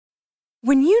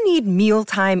When you need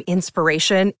mealtime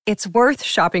inspiration, it's worth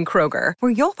shopping Kroger,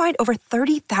 where you'll find over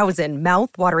 30,000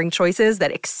 mouth-watering choices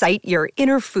that excite your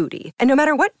inner foodie. And no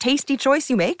matter what tasty choice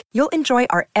you make, you'll enjoy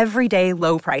our everyday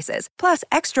low prices, plus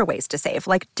extra ways to save,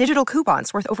 like digital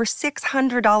coupons worth over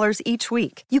 $600 each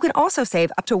week. You can also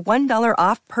save up to $1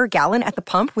 off per gallon at the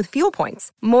pump with fuel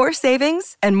points. More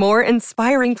savings and more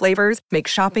inspiring flavors make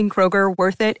shopping Kroger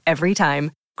worth it every time.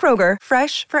 Kroger,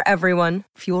 fresh for everyone.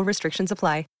 Fuel restrictions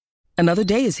apply. Another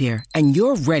day is here, and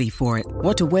you're ready for it.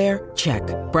 What to wear? Check.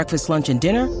 Breakfast, lunch, and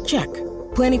dinner? Check.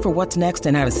 Planning for what's next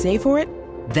and how to save for it?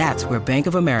 That's where Bank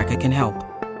of America can help.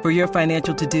 For your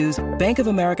financial to-dos, Bank of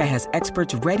America has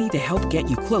experts ready to help get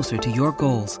you closer to your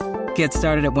goals. Get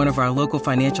started at one of our local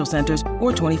financial centers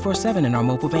or 24/7 in our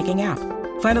mobile banking app.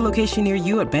 Find a location near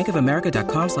you at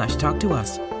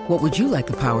bankofamerica.com/talktous. What would you like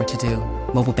the power to do?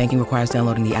 Mobile banking requires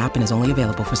downloading the app and is only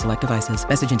available for select devices.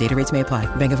 Message and data rates may apply.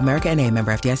 Bank of America N.A.,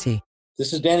 member FDIC.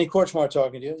 This is Danny Korchmar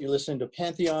talking to you. You're listening to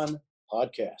Pantheon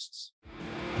Podcasts.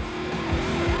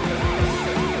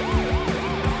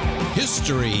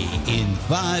 History in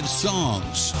 5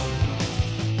 songs.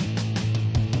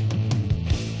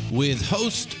 With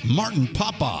host Martin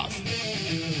Popoff.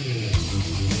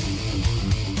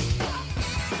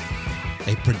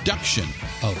 A production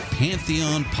of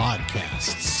Pantheon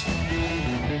Podcasts.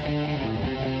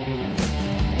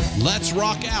 Let's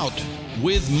rock out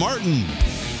with Martin.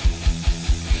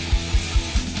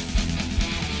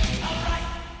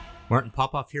 Martin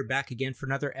Popoff here, back again for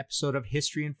another episode of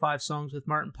History in 5 Songs with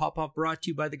Martin Popoff, brought to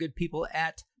you by the good people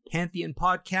at Pantheon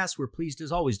Podcasts. We're pleased as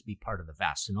always to be part of the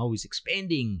vast and always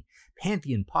expanding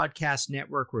Pantheon Podcast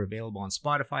Network. We're available on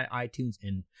Spotify, iTunes,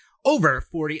 and over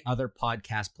 40 other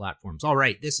podcast platforms. All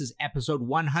right, this is episode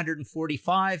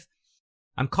 145.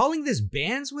 I'm calling this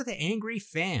Bands with Angry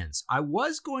Fans. I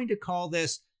was going to call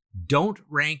this Don't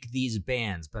Rank These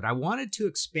Bands, but I wanted to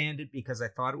expand it because I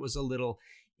thought it was a little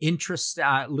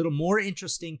more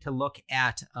interesting to look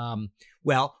at,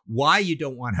 why you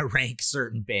don't want to rank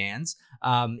certain bands.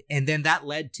 And then that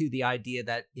led to the idea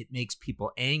that it makes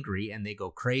people angry and they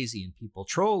go crazy and people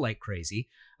troll like crazy.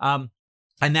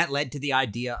 And that led to the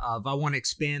idea of, I want to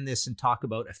expand this and talk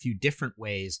about a few different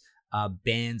ways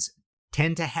bands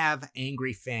tend to have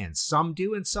angry fans. Some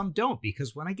do and some don't,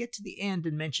 because when I get to the end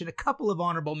and mention a couple of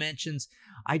honorable mentions,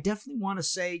 I definitely want to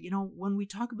say, when we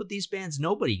talk about these bands,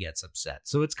 nobody gets upset.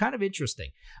 So it's kind of interesting.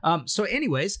 That's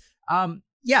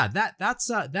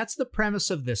the premise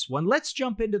of this one. Let's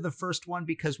jump into the first one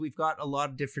because we've got a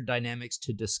lot of different dynamics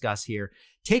to discuss here.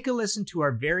 Take a listen to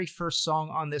our very first song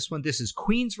on this one. This is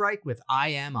Queensryche with I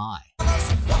Am I.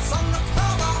 What's on the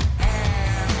cover?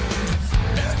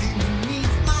 And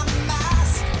beneath my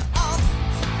mask of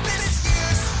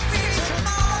religious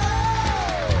spiritual.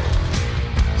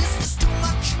 Is this too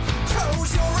much?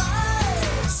 Close your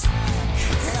eyes.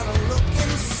 Have a look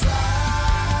inside.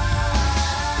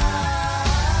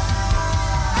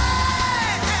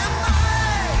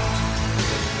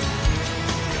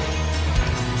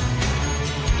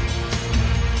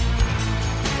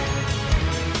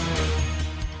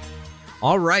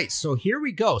 All right, so here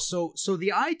we go. So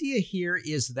the idea here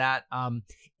is that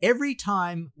every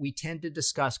time we tend to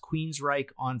discuss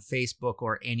Queensryche on Facebook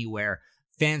or anywhere,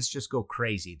 fans just go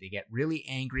crazy. They get really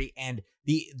angry. And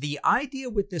the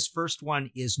idea with this first one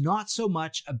is not so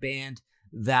much a band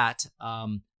that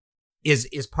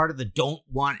is part of the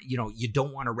you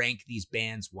don't want to rank these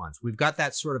bands ones. We've got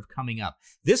that sort of coming up.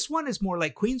 This one is more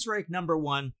like Queensryche number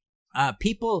one.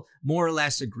 People more or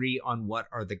less agree on what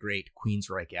are the great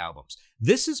Queensryche albums.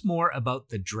 This is more about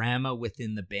the drama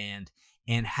within the band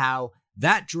and how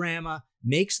that drama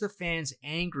makes the fans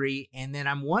angry. And then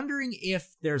I'm wondering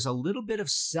if there's a little bit of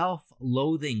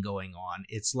self-loathing going on.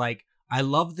 It's like, I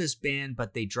love this band,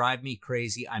 but they drive me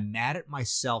crazy. I'm mad at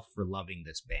myself for loving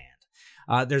this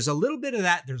band. There's a little bit of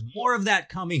that. There's more of that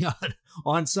coming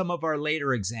on some of our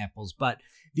later examples. But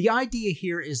the idea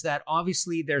here is that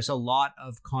obviously there's a lot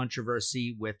of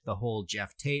controversy with the whole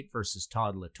Geoff Tate versus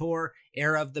Todd La Torre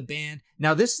era of the band.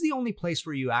 Now, this is the only place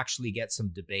where you actually get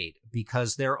some debate,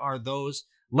 because there are those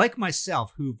like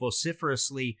myself who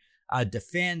vociferously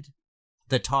defend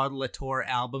the Todd La Torre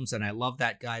albums, and I love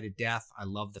that guy to death. I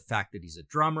love the fact that he's a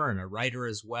drummer and a writer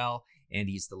as well, and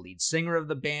he's the lead singer of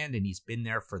the band, and he's been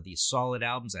there for these solid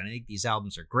albums, and I think these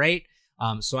albums are great.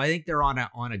 So I think they're on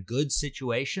a good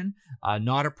situation,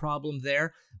 not a problem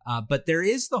there. But there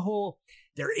is the whole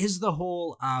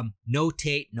no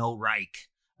Tate, no Reich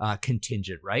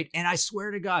contingent, right? And I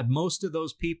swear to God, most of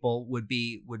those people would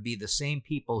be the same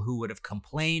people who would have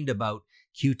complained about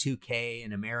Q2K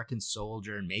and American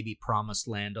Soldier and maybe Promised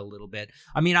Land a little bit.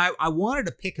 I mean, I wanted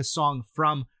to pick a song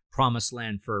from Promised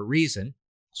Land for a reason.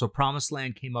 So Promised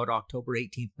Land came out October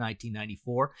 18th,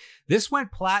 1994. This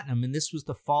went platinum, and this was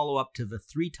the follow-up to the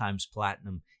 3 times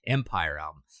platinum Empire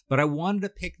album. But I wanted to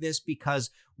pick this because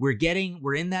we're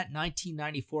in that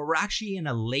 1994. We're actually in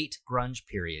a late grunge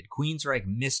period. Queensryche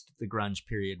missed the grunge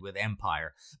period with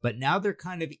Empire, but now they're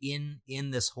kind of in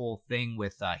this whole thing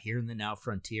with Here in the Now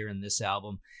Frontier in this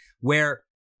album, where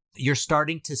you're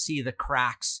starting to see the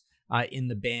cracks in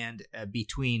the band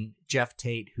between Jeff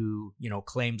Tate, who,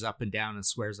 claims up and down and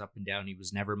swears up and down he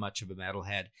was never much of a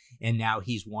metalhead, and now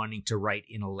he's wanting to write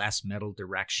in a less metal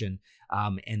direction,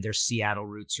 and their Seattle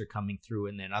roots are coming through,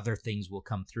 and then other things will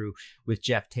come through with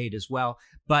Jeff Tate as well.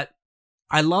 But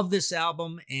I love this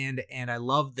album, and I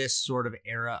love this sort of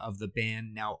era of the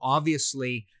band. Now,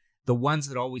 obviously, the ones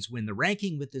that always win the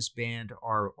ranking with this band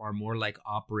are more like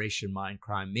Operation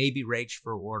Mindcrime, maybe Rage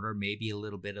for Order, maybe a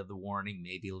little bit of The Warning,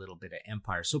 maybe a little bit of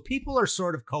Empire. So people are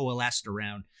sort of coalesced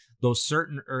around those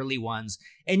certain early ones.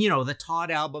 And, the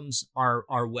Todd albums are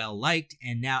well liked.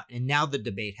 And now the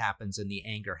debate happens and the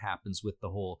anger happens with the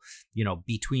whole,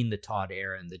 between the Todd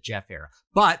era and the Jeff era.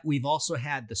 But we've also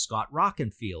had the Scott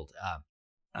Rockenfield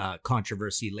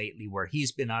controversy lately, where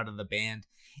he's been out of the band.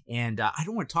 And I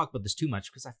don't want to talk about this too much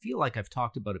because I feel like I've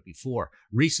talked about it before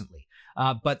recently.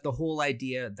 But the whole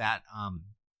idea that,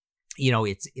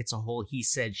 it's a whole he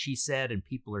said, she said, and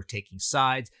people are taking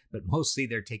sides, but mostly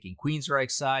they're taking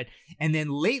Queensryche's side. And then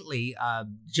lately,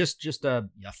 just a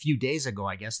few days ago,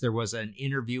 I guess, there was an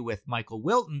interview with Michael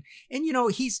Wilton. And,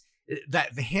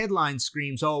 that the headline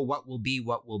screams, oh, what will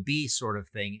be sort of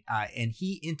thing. And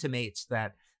he intimates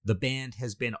that the band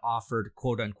has been offered,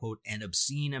 quote unquote, an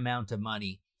obscene amount of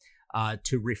money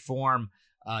to reform,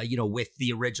 with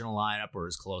the original lineup or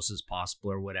as close as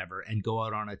possible or whatever, and go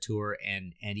out on a tour.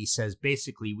 And he says,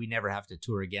 basically, we never have to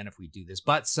tour again if we do this.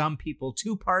 But some people,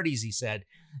 2 parties, he said,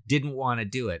 didn't want to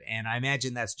do it. And I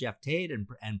imagine that's Jeff Tate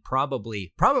and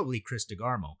probably Chris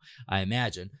DeGarmo, I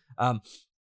imagine.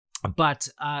 But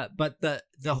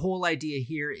the whole idea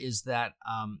here is that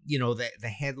the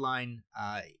headline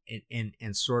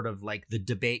and sort of like the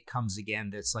debate comes again.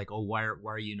 That's like, oh, why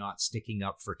are you not sticking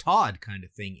up for Todd, kind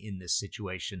of thing in this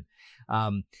situation.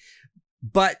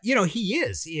 But he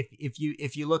is.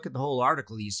 If you look at the whole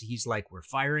article, he's like, we're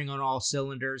firing on all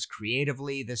cylinders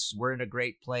creatively. We're in a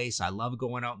great place. I love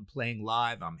going out and playing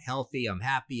live. I'm healthy. I'm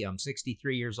happy. I'm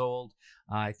 63 years old.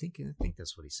 I think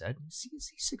that's what he said. Is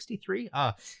he 63?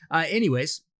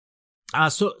 Anyways.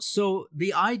 So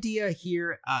the idea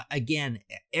here, again,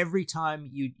 every time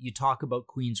you talk about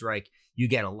Queensryche, you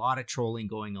get a lot of trolling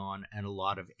going on and a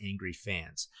lot of angry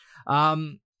fans.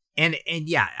 And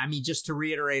yeah, I mean, just to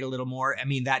reiterate a little more, I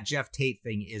mean, that Jeff Tate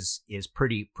thing is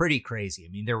pretty crazy. I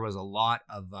mean, there was a lot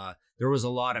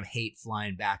of hate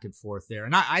flying back and forth there.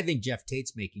 And I think Jeff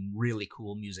Tate's making really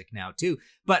cool music now too.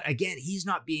 But again, he's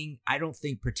not being, I don't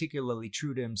think, particularly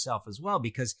true to himself as well,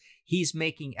 because he's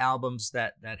making albums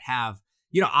that have,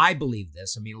 I believe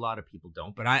this. I mean, a lot of people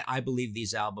don't, but I believe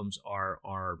these albums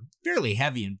are fairly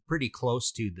heavy and pretty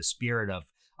close to the spirit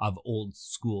of old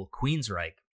school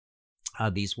Queensryche.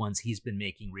 These ones he's been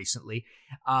making recently,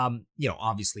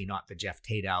 obviously not the Jeff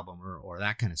Tate album or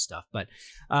that kind of stuff, but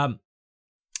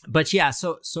yeah,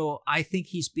 so I think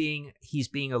he's being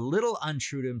a little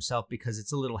untrue to himself because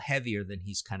it's a little heavier than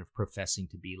he's kind of professing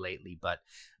to be lately. But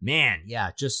man, yeah,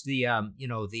 just the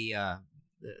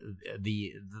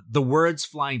words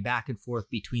flying back and forth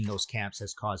between those camps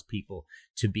has caused people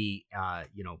to be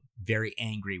very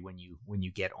angry when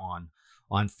you get on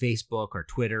Facebook or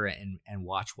Twitter and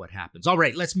watch what happens. All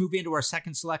right, let's move into our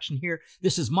second selection here.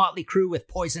 This is Motley Crue with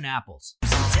Poison Apples.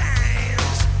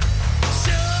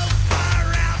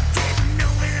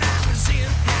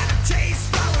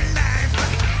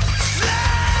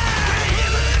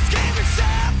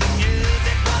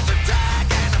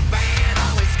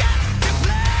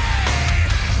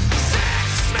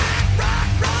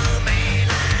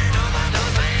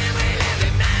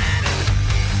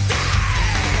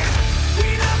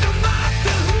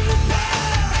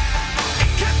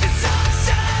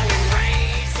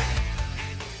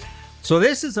 So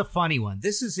this is a funny one.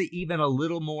 This is even a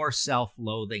little more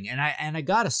self-loathing, and I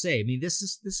gotta say, I mean, this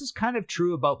is kind of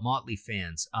true about Motley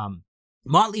fans.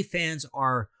 Motley fans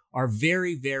are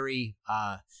very, very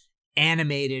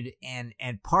animated, and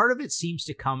part of it seems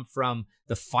to come from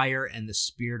the fire and the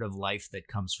spirit of life that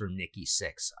comes from Nikki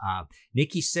Sixx.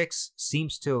 Nikki Sixx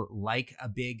seems to like a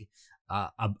big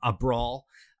a brawl.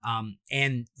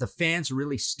 And the fans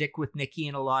really stick with Nikki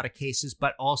in a lot of cases,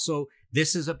 but also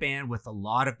this is a band with a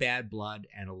lot of bad blood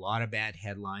and a lot of bad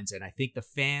headlines. And I think the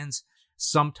fans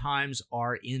sometimes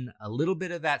are in a little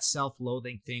bit of that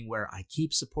self-loathing thing where I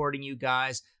keep supporting you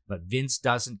guys, but Vince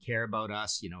doesn't care about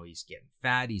us. You know, he's getting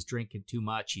fat, he's drinking too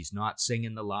much, he's not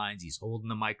singing the lines, he's holding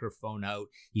the microphone out,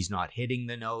 he's not hitting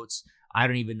the notes. I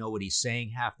don't even know what he's saying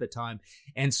half the time.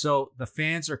 And so the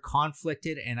fans are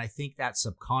conflicted, and I think that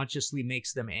subconsciously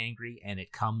makes them angry, and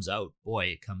it comes out. Boy,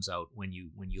 it comes out when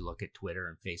you look at Twitter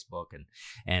and Facebook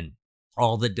and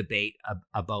all the debate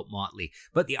about Motley.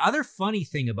 But the other funny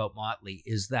thing about Motley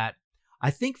is that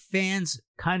I think fans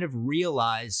kind of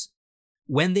realize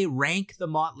when they rank the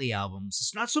Motley albums,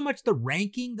 it's not so much the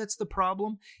ranking that's the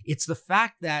problem. It's the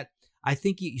fact that I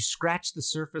think you scratch the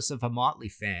surface of a Motley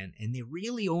fan and they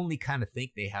really only kind of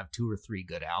think they have 2 or 3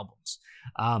 good albums.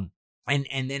 And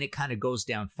then it kind of goes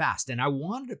down fast. And I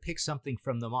wanted to pick something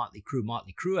from the Motley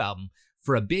Crue album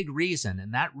for a big reason.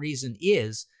 And that reason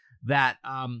is that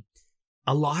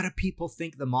a lot of people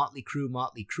think the Motley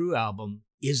Crue album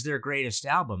is their greatest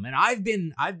album. And I've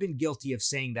been guilty of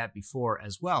saying that before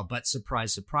as well, but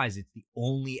surprise, surprise, it's the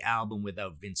only album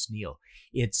without Vince Neil.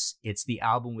 It's the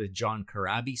album with John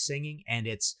Corabi singing, and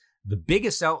it's the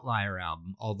biggest outlier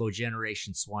album, although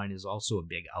Generation Swine is also a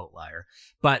big outlier.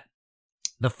 But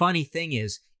the funny thing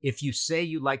is, if you say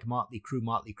you like Motley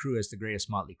Crue as the greatest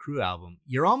Motley Crue album,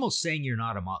 you're almost saying you're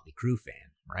not a Motley Crue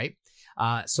fan, right?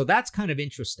 So that's kind of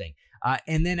interesting.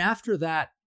 And then after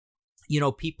that, you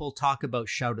know, people talk about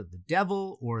Shout at the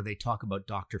Devil, or they talk about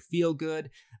Dr. Feelgood,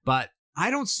 but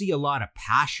I don't see a lot of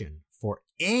passion for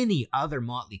any other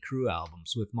Motley Crue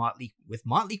albums with Motley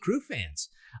Crue fans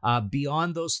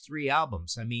beyond those 3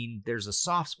 albums. I mean, there's a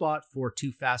soft spot for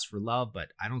Too Fast for Love,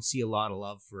 but I don't see a lot of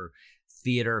love for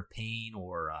Theater of Pain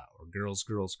or Girls,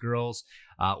 Girls, Girls,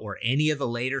 or any of the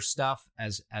later stuff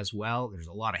as well. There's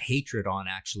a lot of hatred on,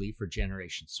 actually, for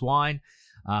Generation Swine.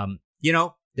 You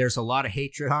know, there's a lot of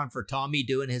hatred on for Tommy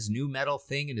doing his new metal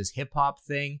thing and his hip hop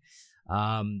thing.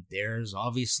 There was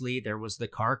the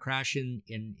car crash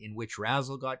in which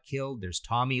Razzle got killed. There's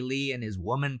Tommy Lee and his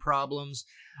woman problems.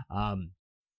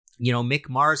 You know, Mick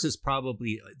Mars is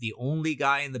probably the only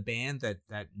guy in the band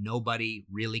that nobody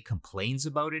really complains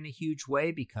about in a huge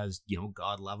way because, you know,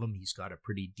 God love him, he's got a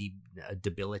pretty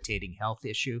debilitating health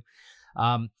issue.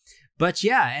 But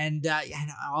yeah, and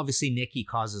obviously Nicky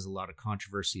causes a lot of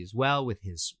controversy as well with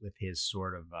his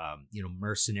sort of you know,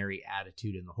 mercenary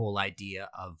attitude and the whole idea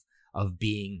of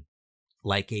being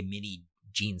like a mini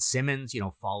Gene Simmons, you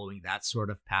know, following that sort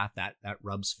of path that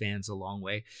rubs fans a long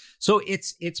way. So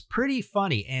it's pretty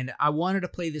funny, and I wanted to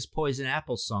play this Poison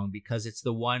Apple song because it's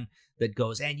the one that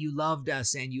goes, and you loved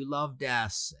us, and you loved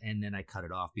us, and then I cut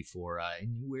it off before,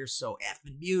 and we're so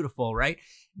effing beautiful, right?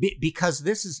 Because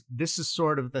this is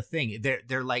sort of the thing.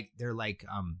 They're like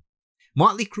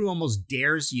Motley Crue almost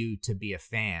dares you to be a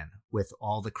fan with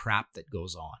all the crap that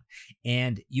goes on,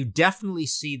 and you definitely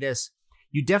see this.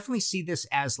 You definitely see this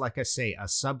as, like I say, a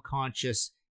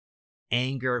subconscious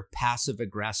anger,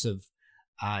 passive-aggressive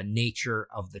nature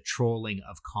of the trolling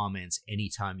of comments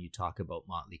anytime you talk about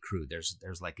Motley Crue.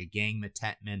 There's like a gang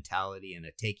mentality and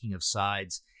a taking of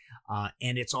sides,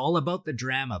 and it's all about the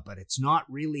drama, but it's not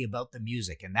really about the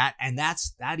music. And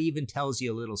that even tells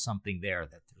you a little something there,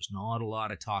 that there's not a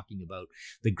lot of talking about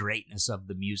the greatness of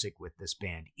the music with this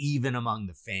band, even among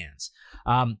the fans.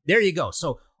 There you go.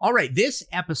 So, all right, this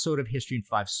episode of History in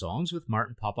 5 Songs with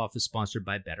Martin Popoff is sponsored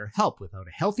by BetterHelp. Without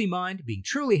a healthy mind, being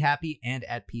truly happy and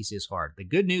at peace is hard. The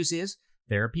good news is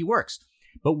therapy works.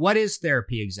 But what is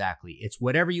therapy exactly? It's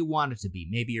whatever you want it to be.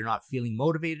 Maybe you're not feeling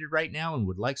motivated right now and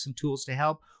would like some tools to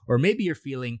help, or maybe you're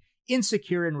feeling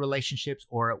insecure in relationships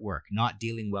or at work, not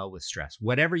dealing well with stress.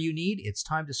 Whatever you need, it's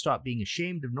time to stop being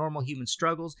ashamed of normal human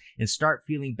struggles and start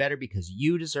feeling better, because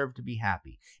you deserve to be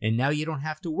happy. And now you don't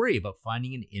have to worry about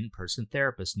finding an in-person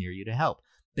therapist near you to help.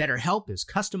 BetterHelp is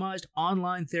customized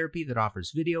online therapy that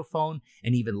offers video, phone,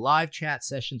 and even live chat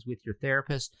sessions with your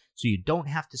therapist, so you don't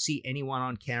have to see anyone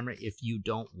on camera if you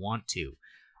don't want to.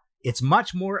 It's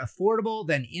much more affordable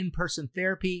than in-person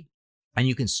therapy, and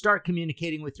you can start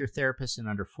communicating with your therapist in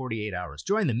under 48 hours.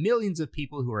 Join the millions of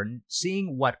people who are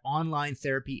seeing what online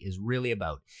therapy is really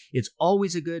about. It's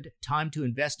always a good time to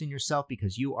invest in yourself,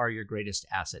 because you are your greatest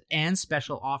asset. And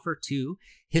special offer to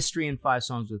History in 5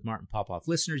 Songs with Martin Popoff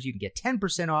listeners, you can get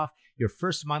 10% off your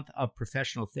first month of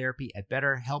professional therapy at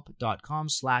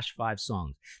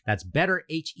betterhelp.com/5songs. That's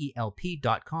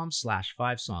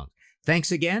betterhelp.com/5songs.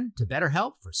 Thanks again to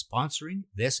BetterHelp for sponsoring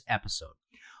this episode.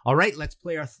 All right, let's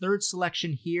play our third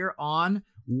selection here on,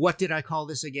 what did I call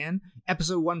this again?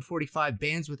 Episode 145,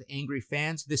 Bands with Angry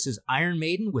Fans. This is Iron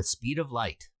Maiden with Speed of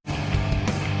Light. I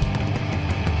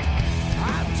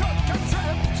took a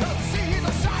trip to see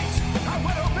the sights. I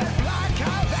went a bit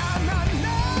blacker than the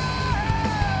night.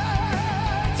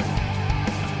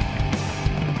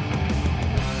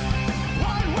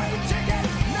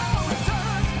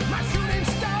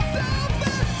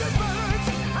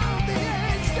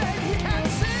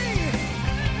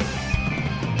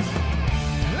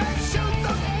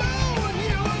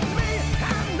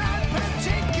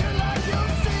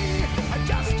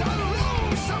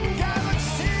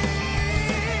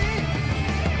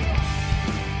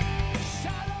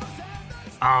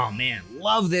 man,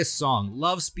 love this song.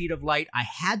 Love Speed of Light. I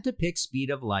had to pick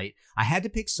Speed of Light. I had to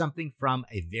pick something from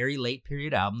a very late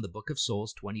period album, The Book of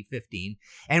Souls, 2015.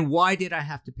 And why did I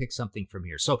have to pick something from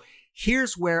here? So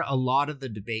here's where a lot of the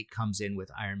debate comes in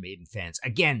with Iron Maiden fans.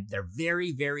 Again, they're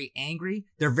very, very angry.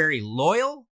 They're very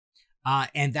loyal.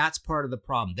 And that's part of the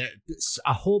problem.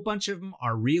 A whole bunch of them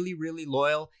are really, really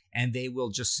loyal, and they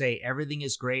will just say everything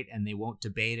is great, and they won't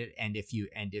debate it. And if you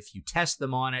test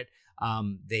them on it,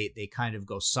 they kind of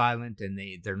go silent, and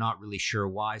they're not really sure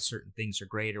why certain things are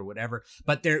great or whatever.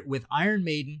 But with Iron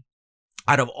Maiden,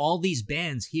 out of all these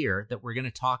bands here that we're going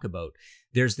to talk about,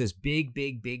 there's this big,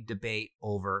 big, big debate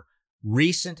over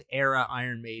recent era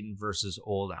Iron Maiden versus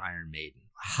old Iron Maiden.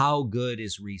 How good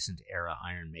is recent era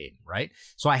Iron Maiden, right?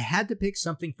 So I had to pick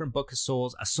something from Book of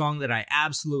Souls, a song that I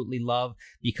absolutely love,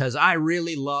 because I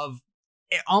really love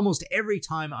almost every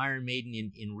time Iron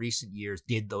Maiden in recent years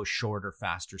did those shorter,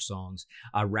 faster songs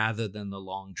rather than the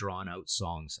long, drawn-out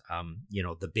songs.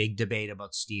 The big debate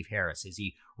about Steve Harris. Is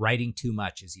he writing too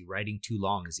much? Is he writing too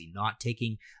long? Is he not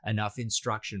taking enough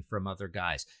instruction from other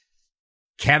guys?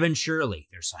 Kevin Shirley.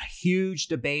 There's a huge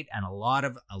debate and a lot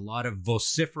of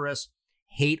vociferous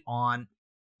hate on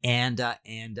and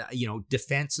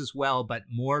defense as well, but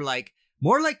more like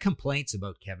complaints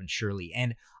about Kevin Shirley.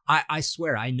 And I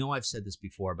swear, I know I've said this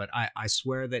before, but I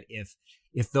swear that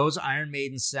if those Iron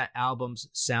Maiden albums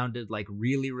sounded like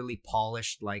really, really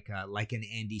polished, like an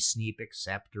Andy Sneap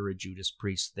Accept or a Judas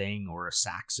Priest thing or a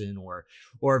Saxon or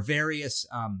various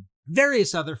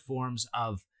other forms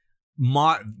of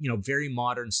very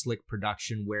modern slick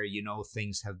production where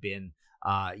things have been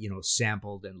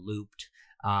sampled and looped.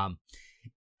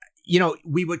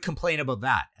 We would complain about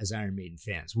that as Iron Maiden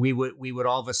fans. We would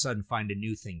all of a sudden find a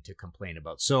new thing to complain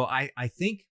about. So I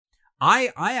think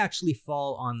I actually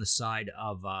fall on the side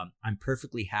of I'm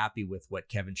perfectly happy with what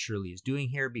Kevin Shirley is doing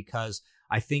here, because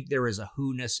I think there is a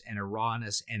who-ness and a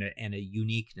rawness and a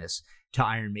uniqueness to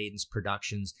Iron Maiden's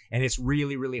productions, and it's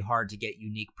really, really hard to get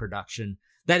unique production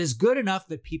that is good enough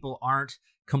that people aren't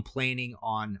complaining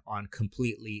on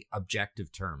completely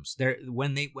objective terms.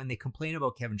 When they complain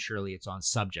about Kevin Shirley, it's on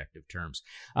subjective terms.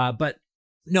 But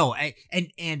no,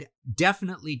 and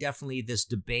definitely this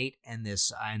debate and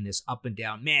this up and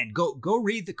down. Man, go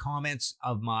read the comments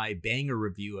of my banger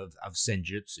review of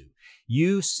Senjutsu.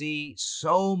 You see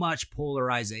so much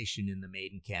polarization in the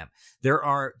Maiden camp. There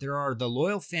are the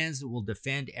loyal fans that will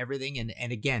defend everything,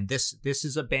 and again, this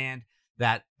is a band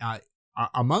that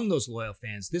among those loyal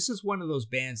fans, this is one of those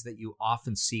bands that you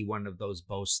often see one of those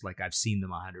boasts, like I've seen them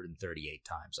 138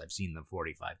 times, I've seen them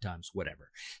 45 times, whatever.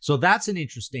 So that's an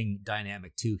interesting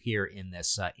dynamic too here in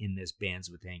this Bands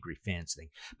with Angry Fans thing.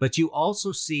 But you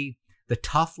also see the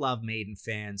tough love Maiden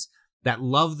fans that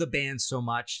love the band so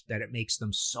much that it makes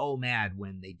them so mad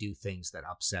when they do things that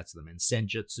upsets them. And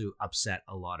Senjutsu upset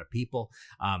a lot of people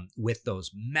with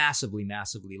those massively,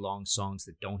 massively long songs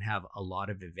that don't have a lot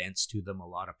of events to them, a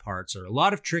lot of parts, or a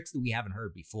lot of tricks that we haven't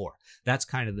heard before. That's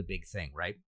kind of the big thing,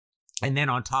 right? And then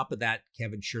on top of that,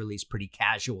 Kevin Shirley's pretty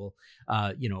casual,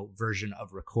 version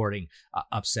of recording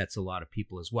upsets a lot of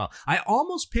people as well. I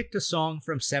almost picked a song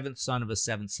from Seventh Son of a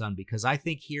Seventh Son because I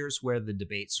think here's where the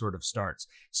debate sort of starts.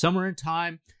 Somewhere in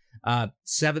Time,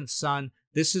 Seventh Son.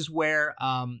 This is where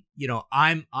I'm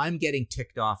getting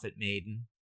ticked off at Maiden,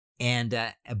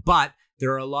 but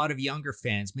there are a lot of younger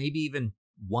fans, maybe even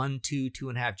 1, 2,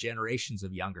 2.5 generations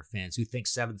of younger fans who think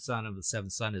Seventh Son of the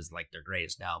Seventh Son is like their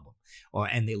greatest album,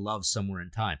 and they love Somewhere in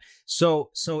Time.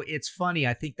 So it's funny.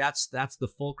 I think that's the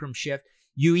fulcrum shift.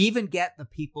 You even get the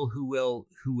people who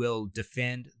will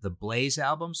defend the Blaze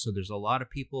album. So there's a lot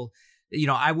of people.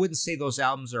 I wouldn't say those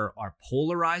albums are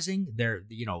polarizing. They're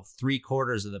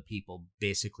 3/4 of the people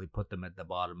basically put them at the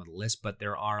bottom of the list, but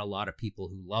there are a lot of people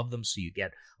who love them. So you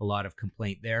get a lot of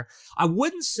complaint there. I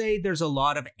wouldn't say there's a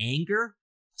lot of anger.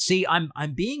 See,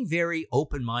 I'm being very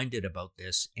open-minded about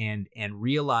this and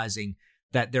realizing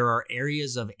that there are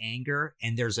areas of anger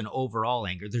and there's an overall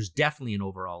anger. There's definitely an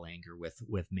overall anger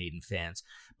with Maiden fans,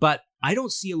 but I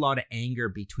don't see a lot of anger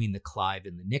between the Clive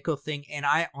and the Nico thing, and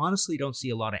I honestly don't see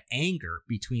a lot of anger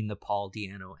between the Paul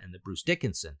Di'Anno and the Bruce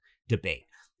Dickinson debate.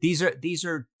 These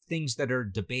are things that are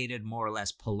debated more or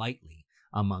less politely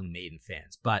among Maiden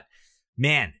fans, but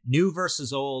man, new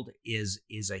versus old is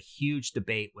a huge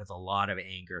debate with a lot of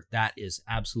anger. That is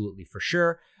absolutely for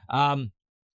sure.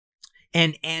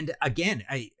 And again,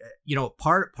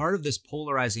 part of this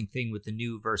polarizing thing with the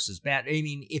new versus bad. I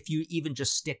mean, if you even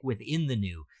just stick within the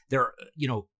new, there,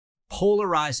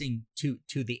 polarizing to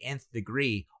the nth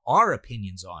degree are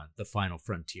opinions on The Final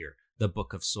Frontier, The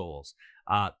Book of Souls,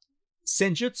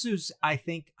 Senjutsu's, I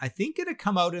think it'll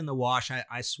come out in the wash.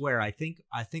 I swear. I think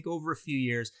over a few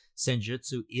years,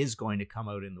 Senjutsu is going to come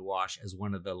out in the wash as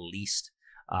one of the least,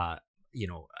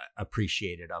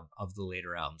 appreciated of the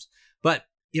later albums. But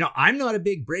I'm not a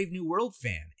big Brave New World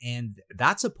fan, and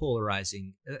that's a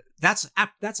polarizing. That's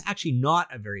actually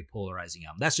not a very polarizing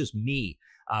album. That's just me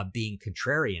being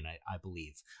contrarian, I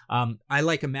believe. I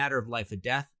like A Matter of Life and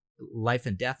Death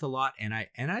a lot, and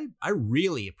I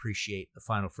really appreciate The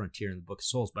Final Frontier and The Book of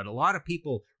Souls, but a lot of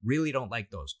people really don't like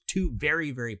those two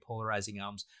very, very polarizing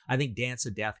albums. I think Dance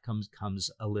of Death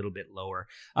comes a little bit lower.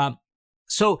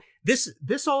 So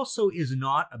this also is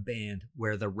not a band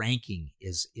where the ranking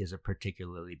is a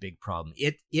particularly big problem.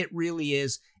 It really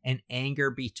is an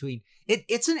anger between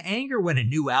it's an anger when a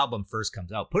new album first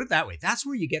comes out. Put it that way. That's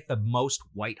where you get the most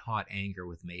white hot anger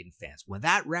with Maiden fans. When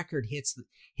that record hits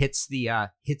the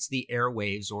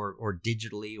airwaves or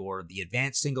digitally or the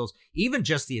advanced singles, even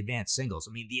just the advanced singles.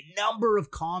 I mean, the number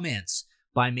of comments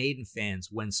by Maiden fans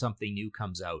when something new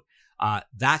comes out.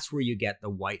 That's where you get the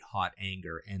white hot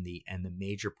anger and the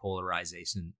major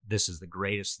polarization. This is the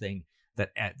greatest thing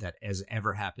that has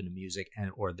ever happened to music,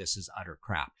 or this is utter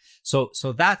crap. So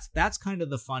that's kind of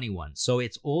the funny one. So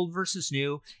it's old versus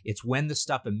new. It's when the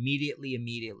stuff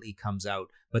immediately comes out.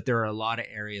 But there are a lot of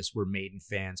areas where Maiden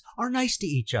fans are nice to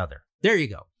each other. There you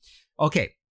go.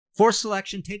 Okay, fourth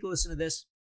selection. Take a listen to this.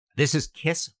 This is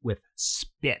Kiss with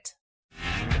Spit.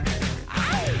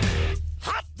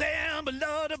 Hot damn,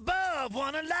 below the above.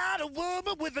 Want a lot of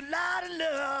woman with a lot of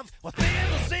love. Well,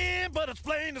 thin to sin, but it's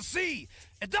plain to see.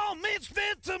 It don't mean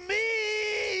spit to me.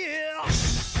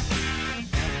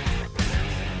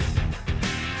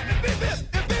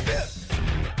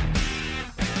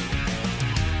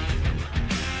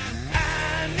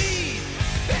 I need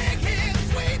big head,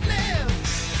 sweet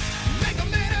lips. Make a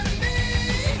minute of me.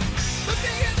 The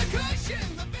bigger the cushion,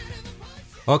 the better the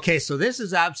push. Okay, so this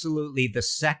is absolutely the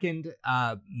second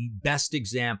best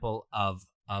example of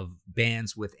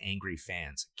bands with angry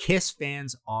fans. Kiss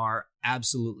fans are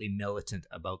absolutely militant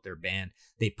about their band.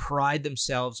 They pride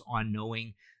themselves on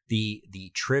knowing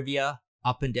the trivia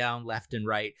up and down, left and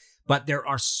right. But there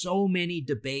are so many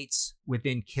debates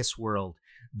within Kiss world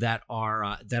that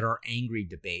are angry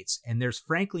debates, and there's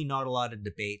frankly not a lot of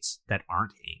debates that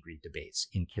aren't angry debates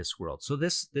in Kiss world. So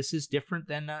this is different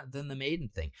than the Maiden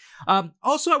thing.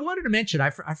 Also, I wanted to mention, I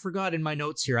forgot in my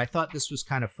notes here. I thought this was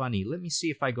kind of funny. Let me see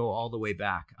if I go all the way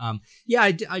back.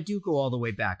 I do go all the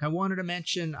way back. I wanted to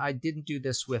mention I didn't do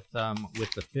this with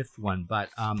the fifth one, but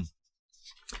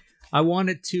I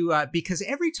wanted to because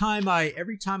every time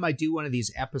I do one of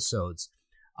these episodes,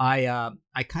 I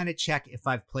kind of check if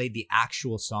I've played the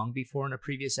actual song before in a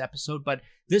previous episode, but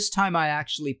this time I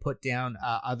actually put down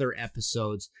other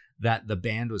episodes that the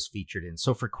band was featured in.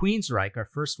 So for Queensryche, our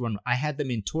first one, I had them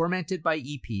in Tormented by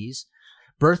EPs,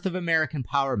 Birth of American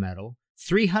Power Metal,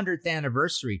 300th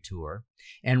Anniversary Tour,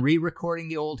 and re-recording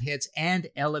the old hits, and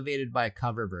Elevated by a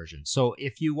cover version. So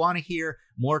if you want to hear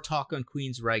more talk on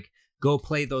Queensryche, go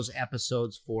play those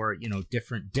episodes for,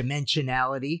 different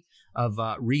dimensionality of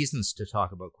reasons to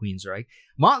talk about Queensryche.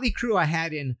 Motley Crue I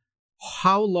had in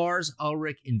How Lars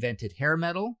Ulrich Invented Hair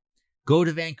Metal, Go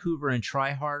to Vancouver and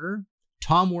Try Harder,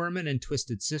 Tom Werman and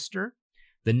Twisted Sister,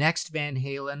 The Next Van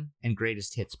Halen, and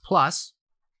Greatest Hits. Plus,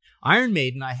 Iron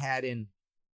Maiden I had in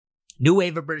New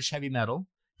Wave of British Heavy Metal,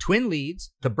 Twin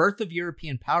Leads, The Birth of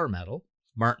European Power Metal,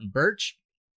 Martin Birch,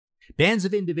 Bands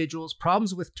of Individuals,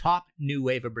 Problems with Top New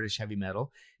Wave of British Heavy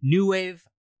Metal, New Wave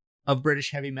of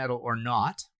British Heavy Metal or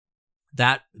Not.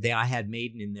 I had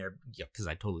Maiden in there because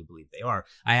I totally believe they are.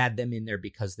 I had them in there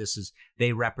because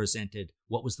they represented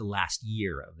what was the last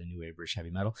year of the New Wave of British Heavy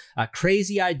Metal.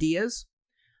 Crazy Ideas,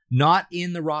 not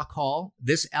in the Rock Hall.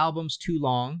 This album's too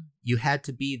long. You Had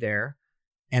to Be There,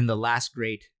 and the last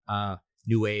great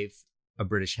New Wave of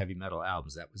British Heavy Metal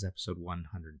albums. That was episode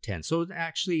 110. So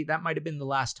actually, that might have been the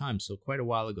last time. So quite a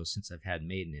while ago since I've had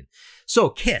Maiden in. So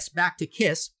Kiss, back to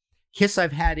Kiss. Kiss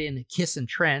I've had in Kiss and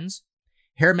Trends,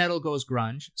 Hair Metal Goes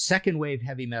Grunge, Second Wave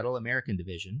Heavy Metal American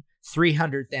Division,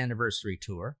 300th Anniversary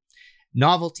Tour,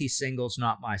 Novelty Singles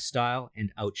Not My Style,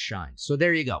 and Outshine. So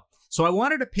there you go. So I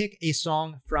wanted to pick a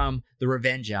song from the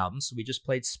Revenge album. So we just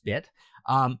played Spit.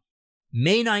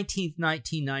 May 19th,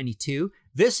 1992.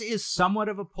 This is somewhat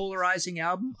of a polarizing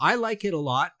album. I like it a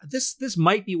lot. This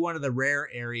might be one of the rare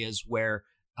areas where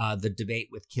the debate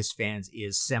with Kiss fans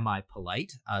is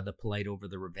semi-polite, the polite over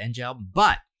the Revenge album.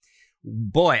 But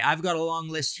boy, I've got a long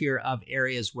list here of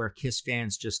areas where Kiss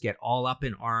fans just get all up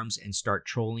in arms and start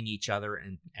trolling each other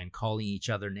and calling each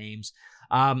other names.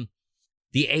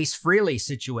 The Ace Frehley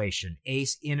situation.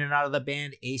 Ace in and out of the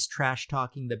band, Ace trash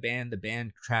talking the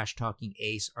band trash talking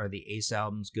Ace. Are the Ace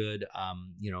albums good?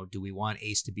 Do we want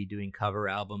Ace to be doing cover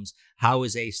albums? How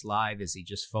is Ace live? Is he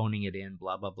just phoning it in?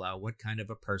 Blah, blah, blah. What kind of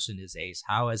a person is Ace?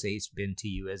 How has Ace been to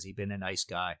you? Has he been a nice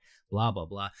guy? Blah, blah,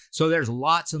 blah. So there's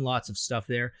lots and lots of stuff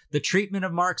there. The treatment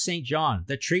of Mark St. John,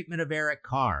 the treatment of Eric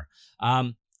Carr,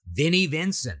 Vinnie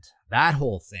Vincent, that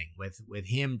whole thing with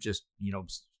him just,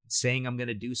 saying I'm going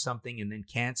to do something and then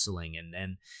canceling, and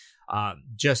then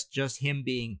just him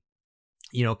being,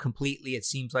 completely, it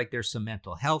seems like there's some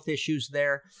mental health issues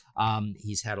there.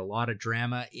 He's had a lot of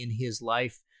drama in his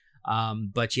life.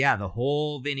 But yeah, the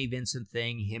whole Vinnie Vincent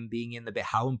thing, him being in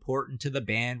how important to the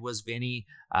band was Vinnie,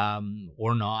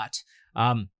 or not.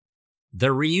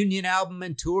 The reunion album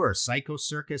and tour, Psycho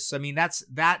Circus. I mean,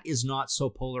 that is not so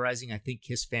polarizing. I think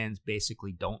Kiss fans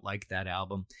basically don't like that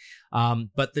album.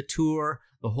 But the tour,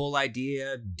 the whole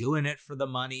idea, doing it for the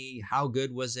money, how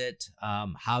good was it?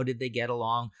 How did they get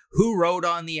along? Who wrote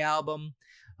on the album?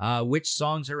 Which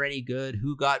songs are any good?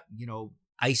 Who got,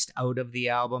 iced out of the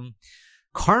album?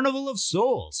 Carnival of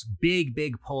Souls,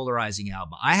 big polarizing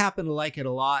album. I happen to like it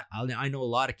a lot. I know a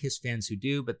lot of Kiss fans who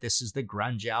do, but this is the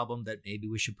grunge album that maybe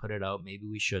we should put it out, maybe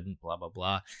we shouldn't, blah, blah,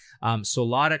 blah. So a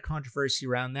lot of controversy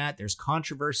around that. There's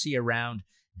controversy around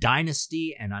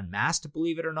Dynasty and Unmasked,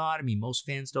 believe it or not. I mean, most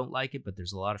fans don't like it, but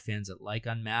there's a lot of fans that like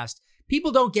Unmasked.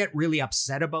 People don't get really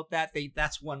upset about that.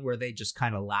 That's one where they just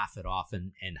kind of laugh it off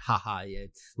and haha, yeah,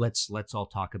 let's all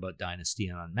talk about Dynasty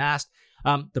and Unmasked.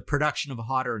 The production of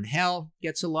Hotter Than Hell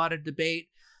gets a lot of debate.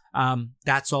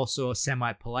 That's also a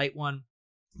semi-polite one.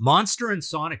 Monster and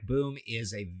Sonic Boom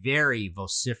is a very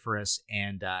vociferous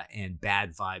and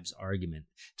bad vibes argument.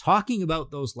 Talking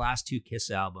about those last two Kiss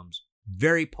albums,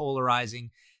 very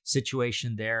polarizing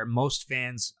situation there. Most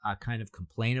fans kind of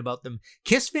complain about them.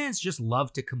 Kiss fans just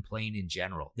love to complain in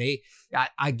general.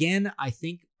 I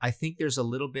think there's a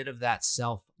little bit of that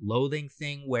self-loathing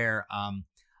thing where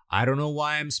I don't know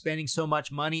why I'm spending so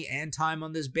much money and time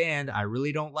on this band. I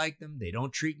really don't like them. They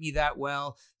don't treat me that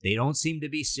well. They don't seem to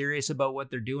be serious about what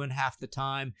they're doing half the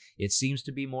time. It seems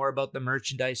to be more about the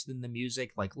merchandise than the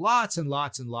music. Like lots and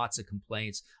lots and lots of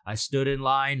complaints. I stood in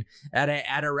line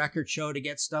at a record show to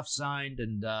get stuff signed,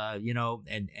 and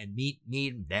meet,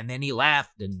 and then he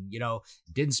left, and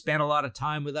didn't spend a lot of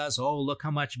time with us. Oh, look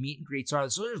how much meet and greets are.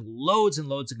 So there's loads and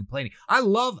loads of complaining. I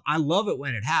love it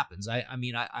when it happens.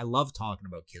 I love talking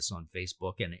about Kiss on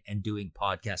Facebook and doing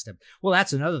podcast. Well,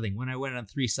 that's another thing. When I went on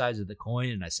Three Sides of the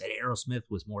Coin and I said Aerosmith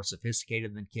was more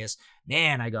sophisticated than Kiss,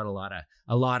 man, I got a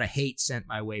lot of hate sent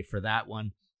my way for that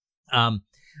one.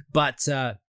 But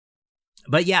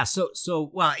yeah,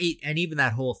 so well, and even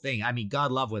that whole thing. I mean,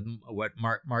 God love what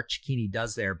Mark Cicchini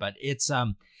does there, but it's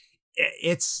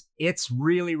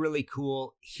really, really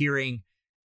cool hearing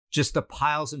just the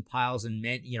piles and piles and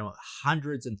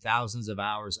hundreds and thousands of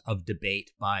hours of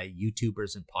debate by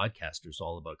YouTubers and podcasters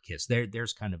all about Kiss.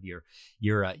 There's kind of your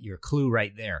clue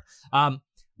right there.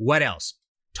 What else?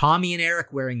 Tommy and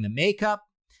Eric wearing the makeup.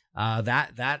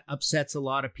 That upsets a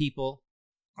lot of people.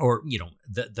 Or,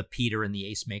 the Peter and the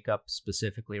Ace makeup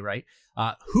specifically, right?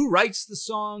 Who writes the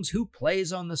songs? Who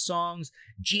plays on the songs?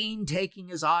 Gene taking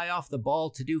his eye off the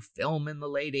ball to do film in the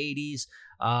late 80s.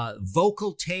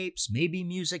 Vocal tapes, maybe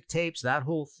music tapes, that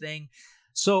whole thing.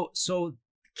 So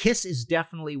Kiss is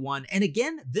definitely one. And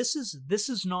again, this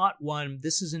is not one.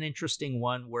 This is an interesting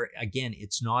one where, again,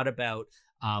 it's not about,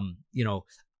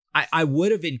 I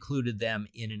would have included them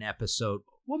in an episode.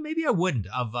 Well, maybe I wouldn't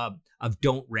of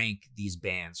don't rank these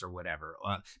bands or whatever,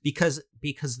 because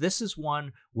this is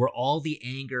one where all the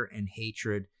anger and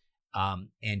hatred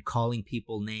and calling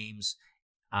people names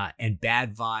and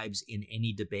bad vibes in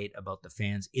any debate about the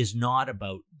fans is not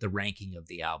about the ranking of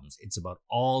the albums. It's about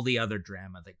all the other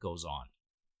drama that goes on.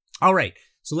 All right,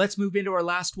 so let's move into our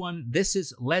last one. This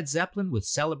is Led Zeppelin with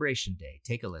Celebration Day.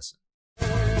 Take a listen.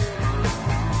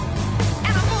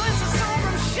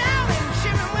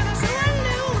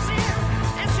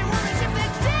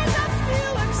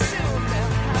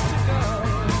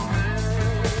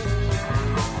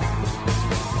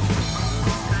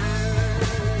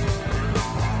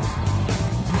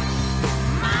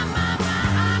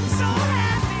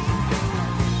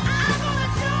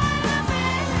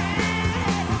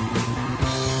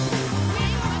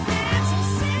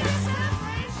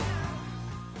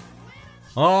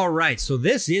 All right, so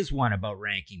this is one about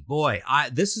ranking. Boy,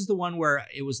 this is the one where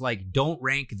it was like, don't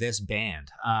rank this band.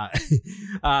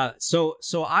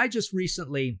 So I just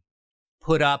recently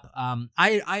put up,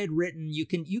 I had written, you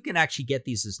can actually get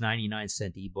these as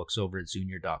 99-cent ebooks over at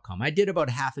Zunior.com. I did about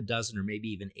half a dozen or maybe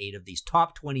even 8 of these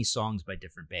top 20 songs by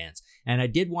different bands. And I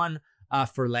did one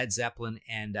for Led Zeppelin,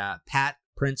 and Pat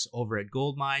Prince over at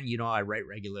Goldmine, you know, I write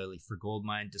regularly for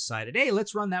Goldmine, decided, hey,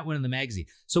 let's run that one in the magazine.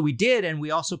 So we did, and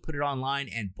we also put it online,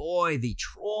 and boy, the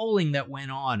trolling that went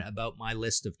on about my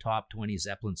list of top 20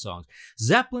 Zeppelin songs.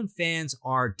 Zeppelin fans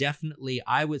are definitely,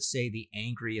 I would say, the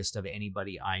angriest of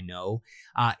anybody I know.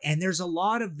 And there's a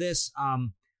lot of this,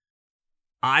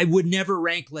 I would never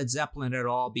rank Led Zeppelin at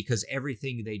all because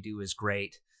everything they do is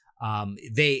great.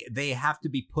 They have to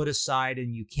be put aside,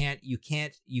 and you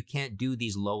can't do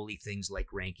these lowly things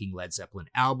like ranking Led Zeppelin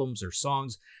albums or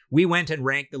songs. We went and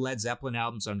ranked the Led Zeppelin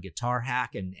albums on Guitar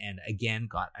Hack, and again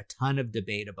got a ton of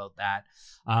debate about that.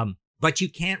 But you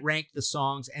can't rank the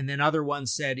songs. And then other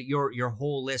ones said your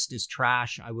whole list is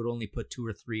trash. I would only put 2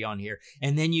 or 3 on here.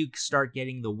 And then you start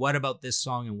getting the what about this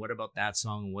song and what about that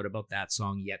song and what about that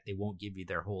song, yet they won't give you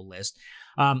their whole list.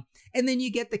 And then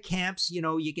you get the camps,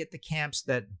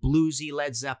 that bluesy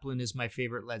Led Zeppelin is my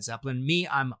favorite Led Zeppelin. Me,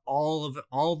 I'm all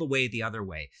the way the other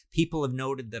way. People have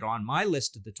noted that on my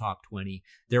list of the top 20,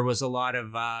 there was a lot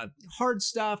of hard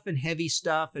stuff and heavy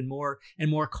stuff and more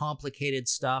complicated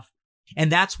stuff. And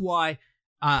that's why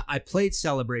I played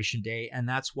Celebration Day, and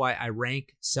that's why I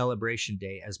rank Celebration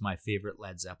Day as my favorite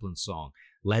Led Zeppelin song.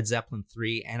 Led Zeppelin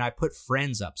 3, and I put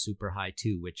Friends up super high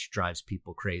too, which drives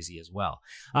people crazy as well.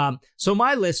 So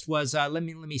my list was let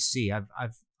me see.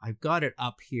 I've got it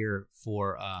up here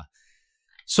for.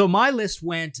 So my list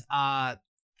went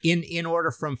in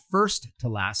order from first to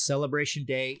last. Celebration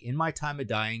Day, In My Time of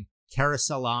Dying,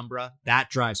 Carousel Ambra, that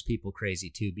drives people crazy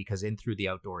too, because In Through the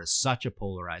Outdoor is such a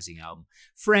polarizing album.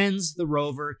 Friends, The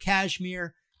Rover,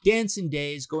 Kashmir, Dancing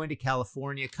Days, Going to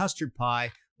California, Custard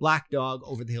Pie, Black Dog,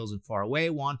 Over the Hills and Far Away,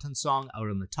 Wanton Song, Out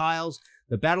on the Tiles,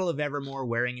 The Battle of Evermore,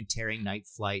 Wearing and Tearing, Night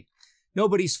Flight,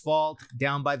 Nobody's Fault,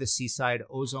 Down by the Seaside,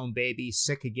 Ozone Baby,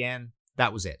 Sick Again.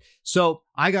 That was it. So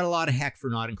I got a lot of heck for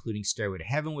not including Stairway to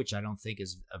Heaven, which I don't think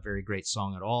is a very great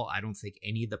song at all. I don't think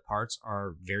any of the parts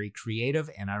are very creative,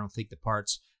 and I don't think the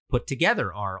parts put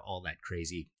together are all that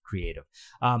crazy creative.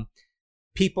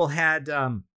 People had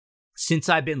Since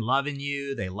I've Been Loving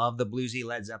You. They love the bluesy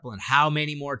Led Zeppelin. How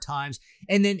Many More Times?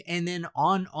 And then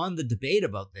on the debate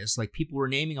about this, like people were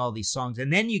naming all these songs,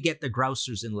 and then you get the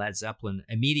grousers in Led Zeppelin.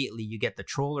 Immediately you get the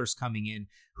trollers coming in,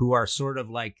 who are sort of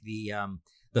like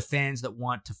the fans that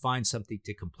want to find something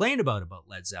to complain about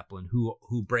Led Zeppelin,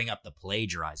 who bring up the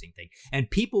plagiarizing thing. And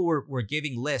people were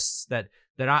giving lists that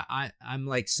I'm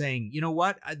like saying, you know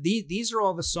what? These are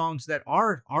all the songs that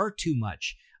are too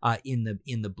much in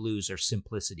the blues or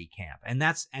simplicity camp. And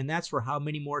that's for How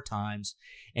Many More Times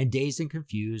and Dazed and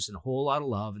Confused and A Whole Lot of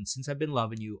Love and Since I've Been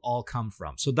Loving You all come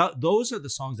from. So those are the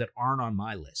songs that aren't on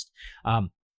my list. But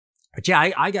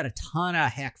yeah, I got a ton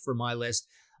of heck for my list.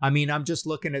 I mean, I'm just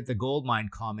looking at the Goldmine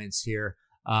comments here.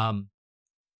 And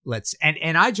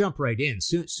I jump right in.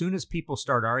 Soon as people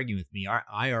start arguing with me,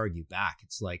 I argue back.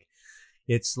 It's like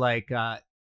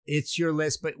it's your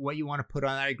list, but what you want to put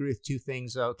on, I agree with 2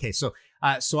 things. Okay, so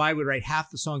I would write half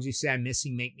the songs you say I'm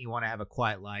missing make me want to have a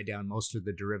quiet lie down. Most of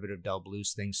the derivative dull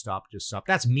blues things, Stop, Just Stop.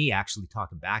 That's me actually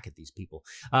talking back at these people.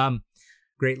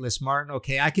 Great list, Martin.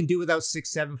 Okay, I can do without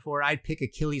 674. I'd pick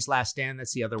Achilles' Last Stand.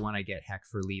 That's the other one I get heck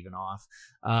for leaving off.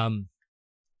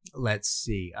 Let's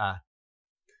see.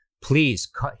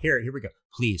 Please, here we go.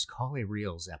 Please call a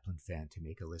real Zeppelin fan to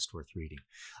make a list worth reading.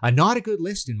 Not a good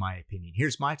list, in my opinion.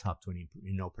 Here's my top 20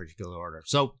 in no particular order.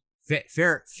 So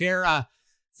fair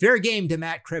game to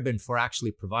Matt Cribben for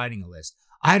actually providing a list.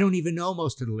 I don't even know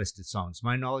most of the listed songs.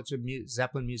 My knowledge of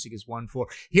Zeppelin music is 1-4.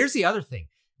 Here's the other thing.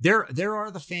 There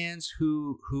are the fans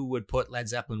who would put Led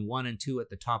Zeppelin 1 and 2 at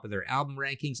the top of their album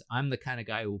rankings. I'm the kind of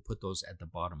guy who will put those at the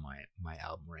bottom of my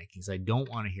album rankings. I don't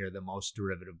want to hear the most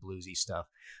derivative bluesy stuff.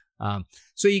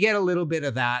 So you get a little bit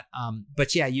of that.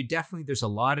 But yeah, there's a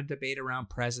lot of debate around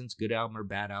Presence, good album or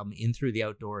bad album. In Through the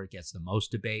Outdoor, it gets the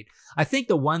most debate. I think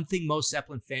the one thing most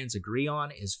Zeppelin fans agree on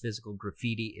is Physical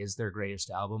Graffiti is their greatest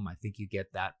album. I think you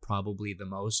get that probably the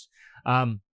most.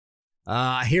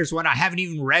 Here's one. I haven't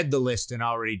even read the list and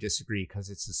already disagree because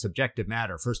it's a subjective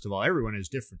matter. First of all, everyone has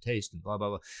different taste and blah, blah,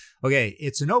 blah. Okay,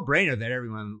 it's a no-brainer that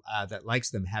everyone that likes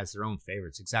them has their own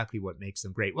favorites. Exactly what makes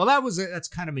them great. Well, that's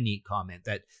kind of a neat comment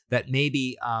that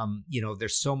maybe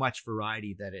there's so much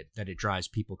variety that it drives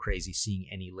people crazy seeing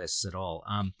any lists at all.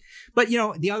 But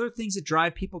the other things that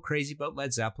drive people crazy about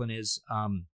Led Zeppelin is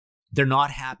they're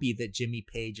not happy that Jimmy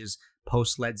Page's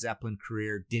post-Led Zeppelin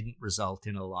career didn't result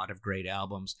in a lot of great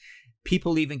albums.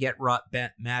 People even get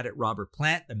mad at Robert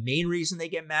Plant. The main reason they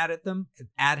get mad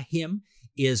at him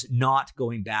is not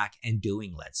going back and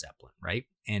doing Led Zeppelin, right?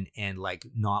 And like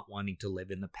not wanting to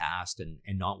live in the past and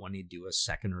not wanting to do a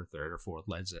second or third or fourth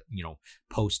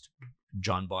post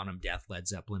John Bonham death Led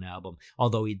Zeppelin album.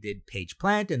 Although he did Page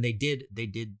Plant, and they did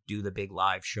do the big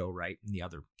live show, right, and the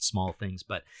other small things,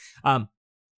 but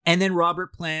and then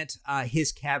Robert Plant,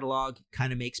 his catalog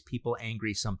kind of makes people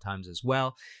angry sometimes as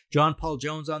well. John Paul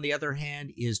Jones, on the other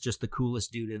hand, is just the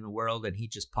coolest dude in the world, and he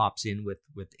just pops in with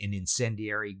an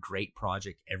incendiary, great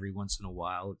project every once in a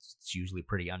while. It's usually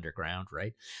pretty underground,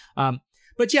 right?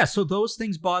 But yeah, so those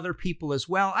things bother people as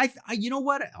well. I you know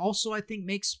what? Also, I think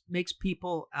makes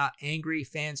people angry,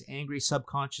 fans angry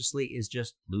subconsciously, is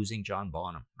just losing John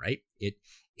Bonham, right? It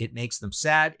makes them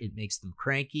sad. It makes them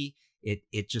cranky.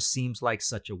 It just seems like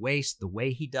such a waste, the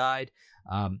way he died.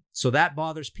 So that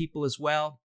bothers people as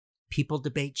well. People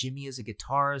debate Jimmy as a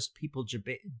guitarist. People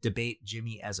debate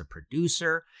Jimmy as a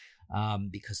producer,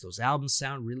 because those albums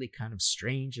sound really kind of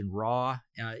strange and raw,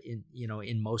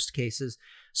 in most cases.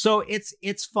 So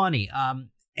it's funny.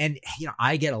 And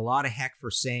I get a lot of heck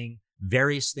for saying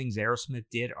various things Aerosmith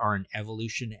did are an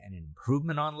evolution and an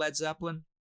improvement on Led Zeppelin.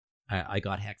 I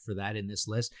got heck for that in this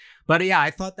list. But yeah,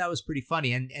 I thought that was pretty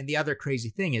funny. And the other crazy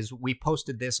thing is we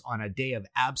posted this on a day of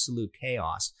absolute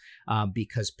chaos,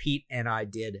 because Pete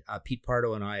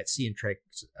Pardo and I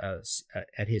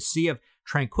at his Sea of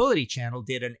Tranquility channel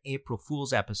did an April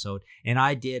Fool's episode. And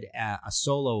I did a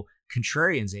solo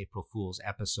Contrarians April Fool's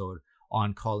episode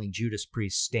on calling Judas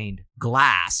Priest Stained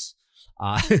Glass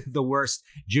the worst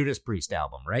Judas Priest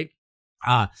album, right?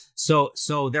 So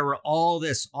there were all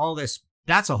this.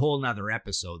 That's a whole nother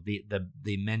episode.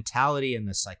 The mentality and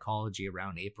the psychology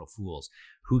around April Fools.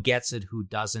 Who gets it, who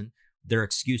doesn't, their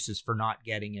excuses for not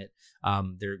getting it.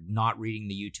 They're not reading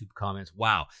the YouTube comments.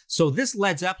 Wow. So this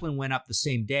Led Zeppelin went up the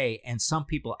same day, and some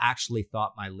people actually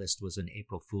thought my list was an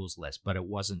April Fool's list, but it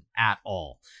wasn't at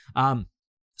all.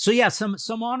 So yeah,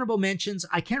 some honorable mentions.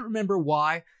 I can't remember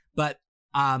why, but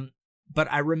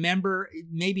I remember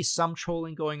maybe some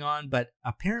trolling going on, but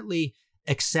apparently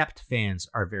Accept fans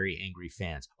are very angry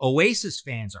fans. Oasis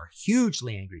fans are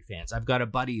hugely angry fans. I've got a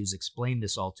buddy who's explained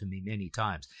this all to me many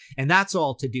times. And that's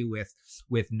all to do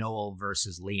with Noel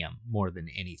versus Liam more than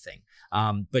anything.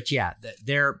 But yeah,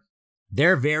 they're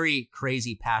very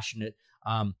crazy, passionate,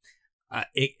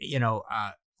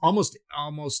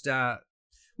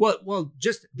 Well,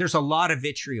 just there's a lot of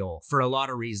vitriol for a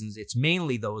lot of reasons. It's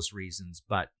mainly those reasons,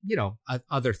 but,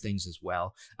 other things as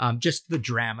well. Just the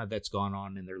drama that's gone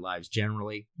on in their lives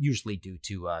generally, usually due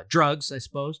to drugs, I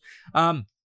suppose.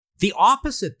 The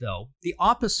opposite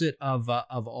of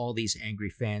all these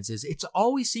angry fans is it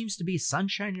always seems to be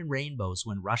sunshine and rainbows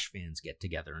when Rush fans get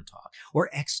together and talk, or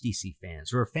XTC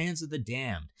fans, or fans of The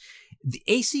Damned. The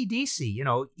AC/DC,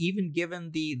 even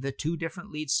given the two different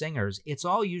lead singers, it's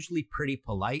all usually pretty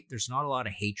polite. There's not a lot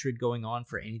of hatred going on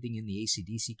for anything in the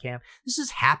AC/DC camp. This is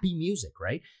happy music,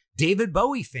 right? David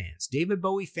Bowie fans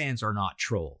are not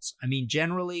trolls. I mean,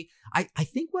 generally, I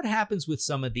think what happens with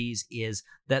some of these is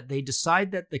that they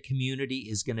decide that the community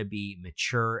is going to be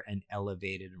mature and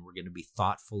elevated, and we're going to be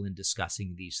thoughtful in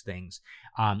discussing these things.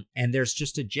 And there's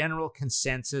just a general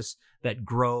consensus that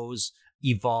grows,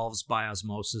 evolves by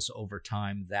osmosis over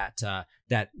time, that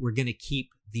we're going to keep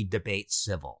the debate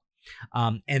civil.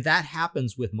 And that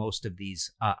happens with most of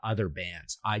these other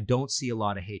bands. I don't see a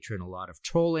lot of hatred and a lot of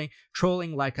trolling.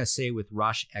 Trolling, like I say, with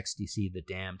Rush, XTC, The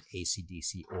Damned,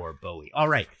 AC/DC, or Bowie. All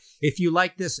right. If you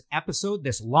like this episode,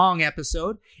 this long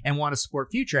episode, and want to support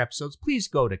future episodes, please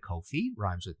go to Ko-fi,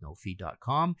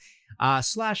 rhymeswithnofee.com,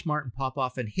 /Martin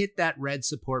Popoff, and hit that red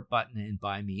support button and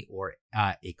buy me or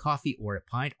a coffee or a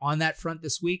pint. On that front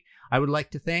this week, I would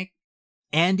like to thank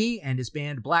Andy and his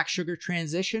band Black Sugar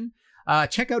Transition.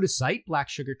 Check out his site,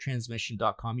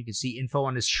 blacksugartransmission.com. You can see info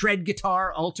on his shred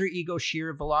guitar, alter ego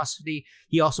sheer velocity.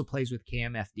 He also plays with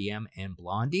KMFDM and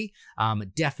Blondie.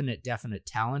 Definite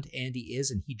talent Andy is,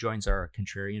 and he joins our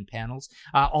Contrarian panels.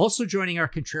 Also joining our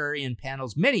Contrarian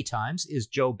panels many times is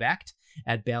Joe Becht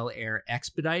at Bel Air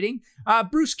Expediting,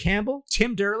 Bruce Campbell,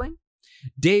 Tim Derling,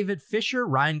 David Fisher,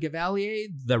 Ryan Gavalier,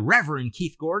 the Reverend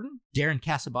Keith Gordon, Darren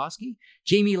Kasaboski,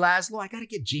 Jamie Laszlo. I got to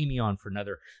get Jamie on for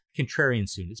another Contrarian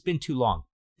soon. It's been too long.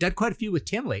 Done quite a few with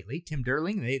Tim lately. Tim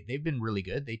Derling, they've been really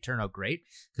good. They turn out great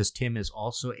because Tim is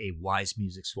also a wise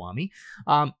music swami.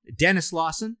 Dennis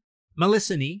Lawson,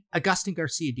 Melissa Nee, Augustin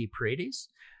Garcia de Paredes,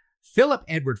 Philip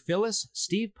Edward Phyllis,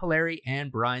 Steve Polari,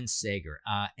 and Brian Sager.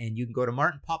 And you can go to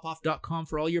martinpopoff.com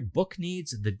for all your book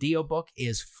needs. The Dio book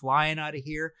is flying out of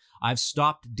here. I've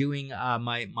stopped doing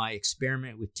my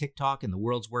experiment with TikTok and the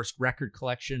world's worst record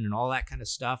collection and all that kind of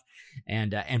stuff,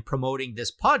 and promoting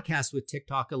this podcast with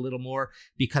TikTok a little more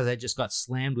because I just got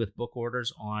slammed with book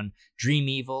orders on Dream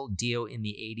Evil, Dio in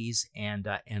the 80s, and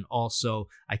also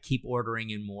I keep ordering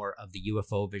in more of the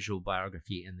UFO visual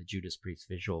biography and the Judas Priest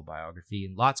visual biography,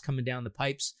 and lots coming down the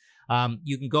pipes.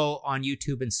 You can go on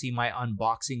YouTube and see my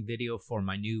unboxing video for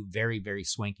my new very, very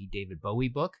swanky David Bowie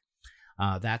book.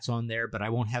 That's on there, but I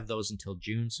won't have those until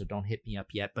June, so don't hit me up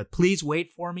yet. But please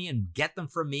wait for me and get them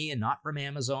from me and not from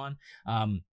Amazon.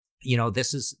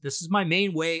 This is my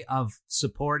main way of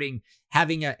supporting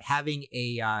having an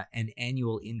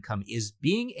annual income, is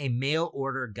being a mail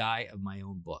order guy of my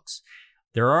own books.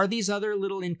 There are these other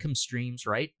little income streams,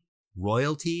 right?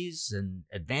 Royalties and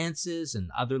advances and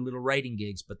other little writing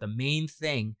gigs, but the main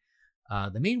thing,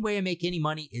 the main way I make any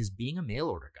money is being a mail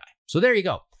order guy. So there you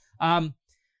go.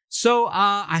 So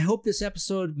I hope this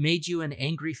episode made you an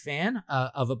angry fan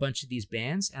of a bunch of these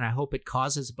bands, and I hope it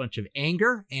causes a bunch of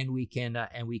anger, and we can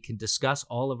discuss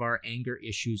all of our anger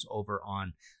issues over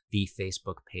on the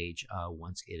Facebook page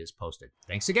once it is posted.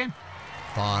 Thanks again.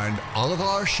 Find all of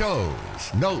our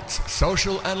shows, notes,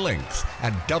 social, and links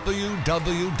at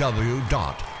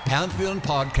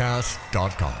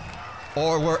www.pantheonpodcast.com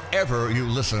or wherever you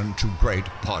listen to great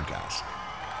podcasts.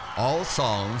 All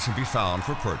songs can be found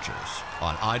for purchase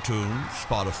on iTunes,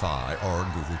 Spotify, or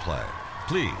Google Play.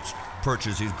 Please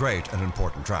purchase these great and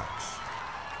important tracks.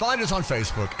 Find us on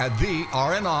Facebook at the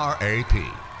RNRAP.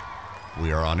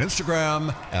 We are on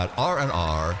Instagram at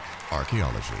RNR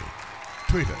Archaeology.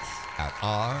 Tweet us at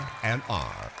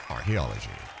RNR Archaeology.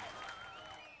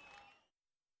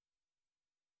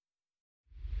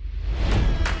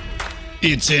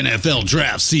 It's NFL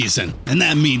draft season, and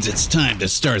that means it's time to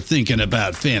start thinking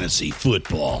about fantasy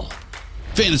football.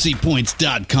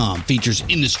 FantasyPoints.com features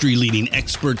industry-leading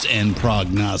experts and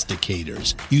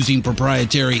prognosticators using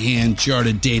proprietary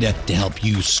hand-charted data to help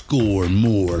you score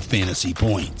more fantasy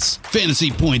points.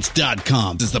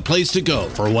 FantasyPoints.com is the place to go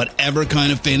for whatever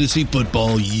kind of fantasy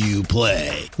football you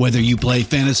play. Whether you play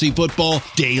fantasy football,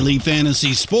 daily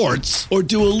fantasy sports, or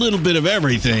do a little bit of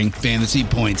everything, Fantasy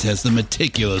Points has the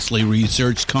meticulously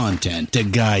researched content to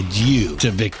guide you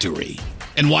to victory.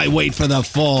 And why wait for the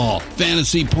fall?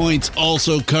 Fantasy Points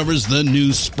also covers the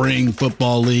new spring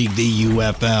football league, the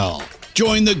UFL.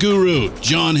 Join the guru,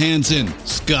 John Hansen,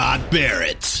 Scott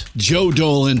Barrett, Joe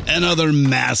Dolan, and other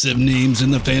massive names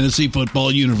in the fantasy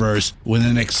football universe with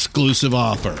an exclusive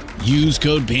offer. Use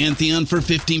code Pantheon for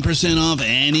 15% off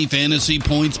any Fantasy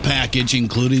Points package,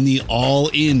 including the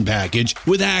all-in package,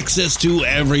 with access to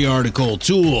every article,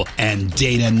 tool, and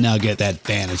data nugget that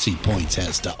Fantasy Points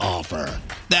has to offer.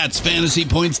 That's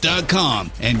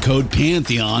FantasyPoints.com and code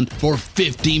Pantheon for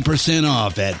 15%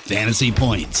 off at Fantasy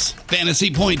Points.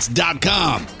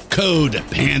 FantasyPoints.com, code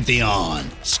Pantheon.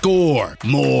 Score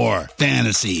more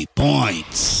fantasy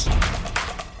points.